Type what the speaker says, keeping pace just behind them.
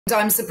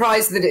I'm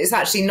surprised that it's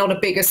actually not a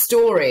bigger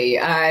story.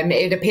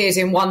 It appeared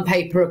in one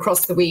paper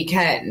across the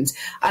weekend,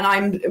 and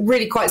I'm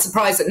really quite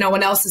surprised that no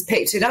one else has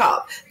picked it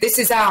up. This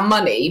is our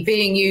money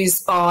being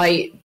used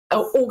by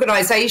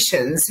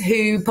organisations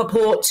who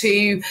purport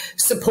to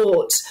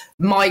support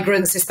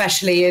migrants,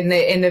 especially in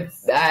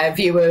the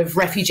view of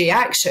refugee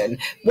action.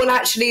 Well,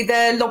 actually,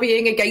 they're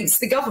lobbying against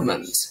the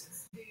government.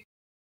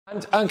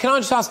 And can I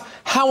just ask,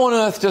 how on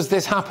earth does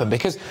this happen?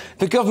 Because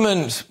the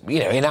government,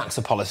 enacts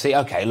a policy.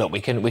 OK, look,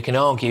 we can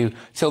argue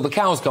till the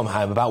cows come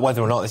home about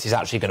whether or not this is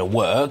actually going to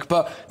work.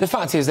 But the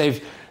fact is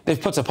they've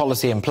put a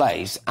policy in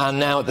place and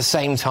now at the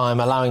same time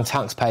allowing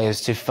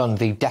taxpayers to fund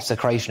the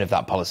desecration of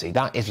that policy.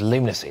 That is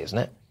lunacy, isn't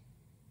it?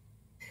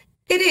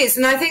 It is,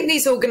 and I think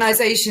these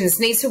organisations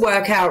need to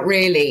work out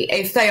really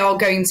if they are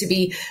going to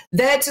be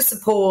there to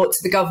support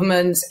the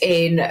government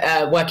in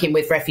working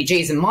with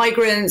refugees and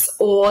migrants,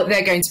 or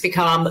they're going to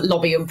become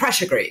lobby and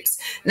pressure groups.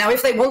 Now,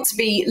 if they want to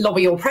be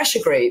lobby or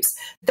pressure groups,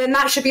 then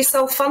that should be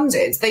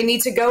self-funded. They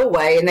need to go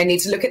away and they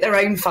need to look at their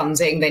own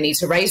funding. They need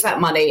to raise that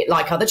money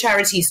like other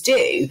charities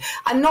do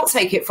and not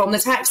take it from the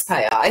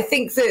taxpayer. I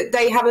think that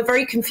they have a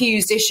very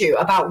confused issue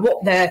about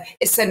what they're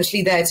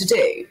essentially there to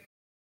do.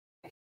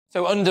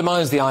 So it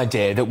undermines the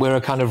idea that we're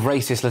a kind of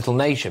racist little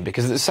nation,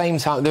 because at the same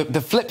time, the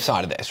flip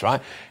side of this,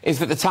 right, is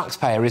that the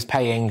taxpayer is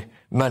paying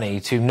money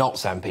to not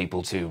send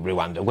people to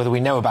Rwanda, whether we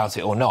know about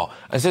it or not.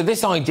 And so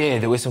this idea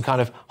that we're some kind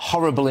of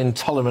horrible,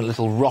 intolerant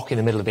little rock in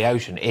the middle of the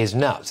ocean is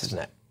nuts, isn't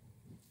it?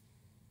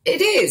 It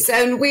is,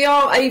 and we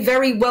are a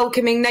very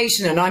welcoming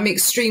nation, and I'm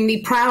extremely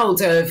proud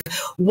of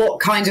what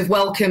kind of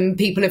welcome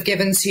people have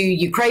given to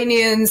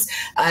Ukrainians,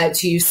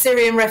 to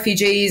Syrian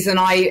refugees, and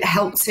I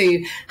helped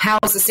to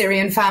house a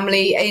Syrian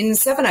family in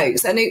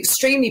Sevenoaks, and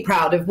extremely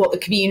proud of what the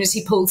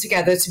community pulled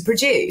together to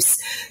produce.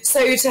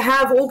 So to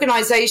have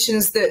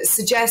organisations that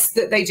suggest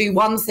that they do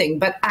one thing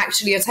but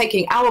actually are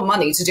taking our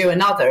money to do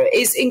another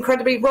is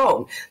incredibly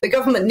wrong. The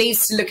government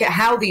needs to look at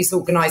how these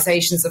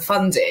organisations are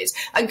funded,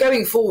 and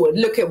going forward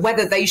look at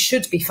whether they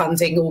should be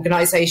funding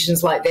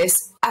organisations like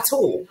this at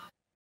all.